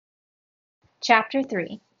Chapter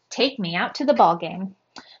 3. Take Me Out to the Ballgame.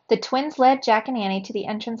 The twins led Jack and Annie to the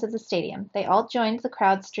entrance of the stadium. They all joined the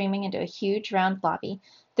crowd streaming into a huge round lobby.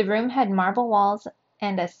 The room had marble walls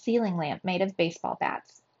and a ceiling lamp made of baseball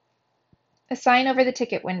bats. A sign over the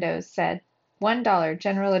ticket windows said, $1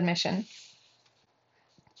 general admission.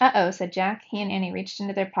 Uh-oh, said Jack. He and Annie reached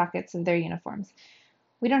into their pockets of their uniforms.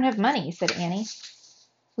 We don't have money, said Annie.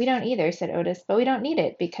 We don't either, said Otis, but we don't need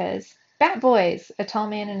it because... Bat boys! A tall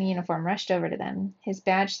man in a uniform rushed over to them. His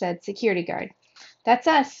badge said security guard. That's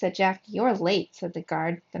us, said Jack. You're late, said the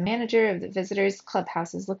guard. The manager of the visitors'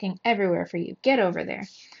 clubhouse is looking everywhere for you. Get over there.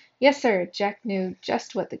 Yes, sir. Jack knew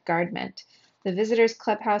just what the guard meant. The visitors'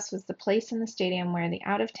 clubhouse was the place in the stadium where the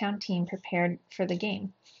out-of-town team prepared for the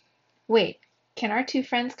game. Wait, can our two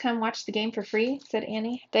friends come watch the game for free? Said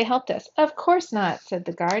Annie. They helped us. Of course not, said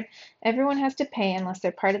the guard. Everyone has to pay unless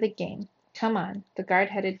they're part of the game. Come on. The guard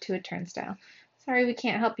headed to a turnstile. Sorry we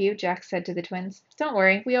can't help you, Jack said to the twins. Don't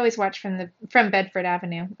worry, we always watch from Bedford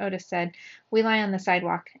Avenue, Otis said. We lie on the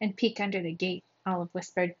sidewalk and peek under the gate, Olive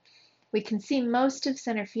whispered. We can see most of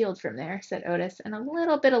center field from there, said Otis, and a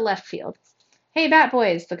little bit of left field. Hey, Bat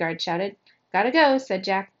Boys, the guard shouted. Gotta go, said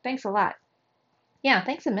Jack. Thanks a lot. Yeah,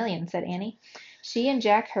 thanks a million, said Annie. She and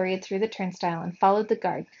Jack hurried through the turnstile and followed the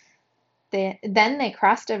guard. Then they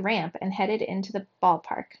crossed a ramp and headed into the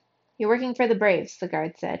ballpark. You're working for the Braves, the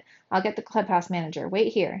guard said. I'll get the clubhouse manager.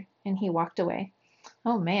 Wait here. And he walked away.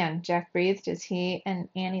 Oh, man, Jack breathed as he and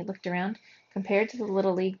Annie looked around. Compared to the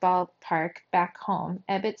Little League ballpark back home,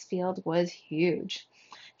 Ebbets Field was huge.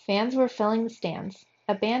 Fans were filling the stands.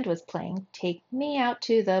 A band was playing, Take Me Out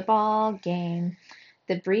to the Ball Game.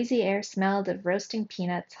 The breezy air smelled of roasting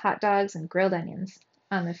peanuts, hot dogs, and grilled onions.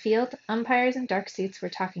 On the field, umpires in dark suits were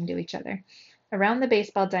talking to each other. Around the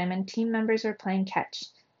baseball diamond, team members were playing catch.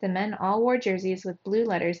 The men all wore jerseys with blue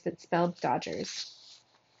letters that spelled Dodgers.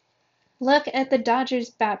 Look at the Dodgers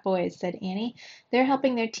bat boys, said Annie. They're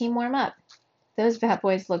helping their team warm up. Those bat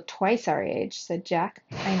boys look twice our age, said Jack.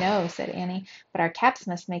 I know, said Annie, but our caps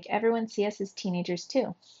must make everyone see us as teenagers,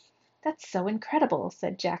 too. That's so incredible,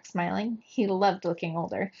 said Jack, smiling. He loved looking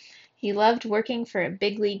older. He loved working for a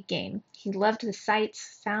big league game. He loved the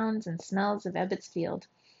sights, sounds, and smells of Ebbets Field.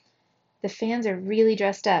 The fans are really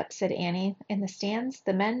dressed up, said Annie. In the stands,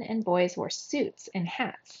 the men and boys wore suits and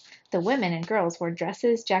hats. The women and girls wore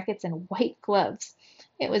dresses, jackets, and white gloves.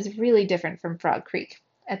 It was really different from Frog Creek.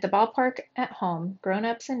 At the ballpark at home,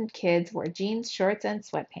 grown-ups and kids wore jeans, shorts, and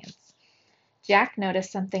sweatpants. Jack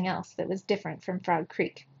noticed something else that was different from Frog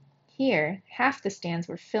Creek. Here, half the stands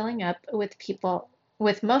were filling up with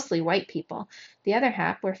mostly white people. The other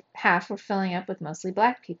half were filling up with mostly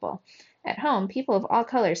black people. At home, people of all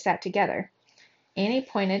colors sat together. Annie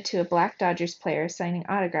pointed to a black Dodgers player signing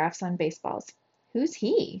autographs on baseballs. Who's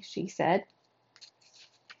he? She said.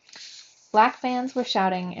 Black fans were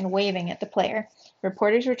shouting and waving at the player.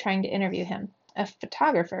 Reporters were trying to interview him. A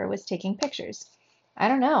photographer was taking pictures. I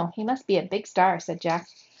don't know. He must be a big star, said Jack.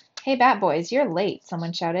 Hey, Bat Boys, you're late,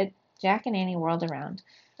 someone shouted. Jack and Annie whirled around.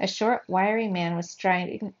 A short, wiry man was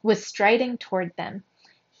striding toward them.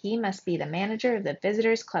 He must be the manager of the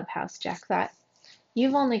visitors' clubhouse, Jack thought.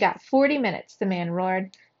 You've only got 40 minutes, the man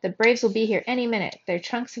roared. The Braves will be here any minute. Their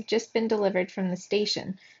trunks have just been delivered from the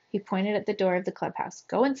station. He pointed at the door of the clubhouse.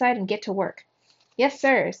 Go inside and get to work. Yes,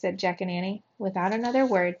 sir, said Jack and Annie. Without another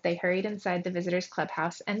word, they hurried inside the visitors'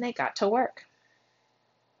 clubhouse, and they got to work.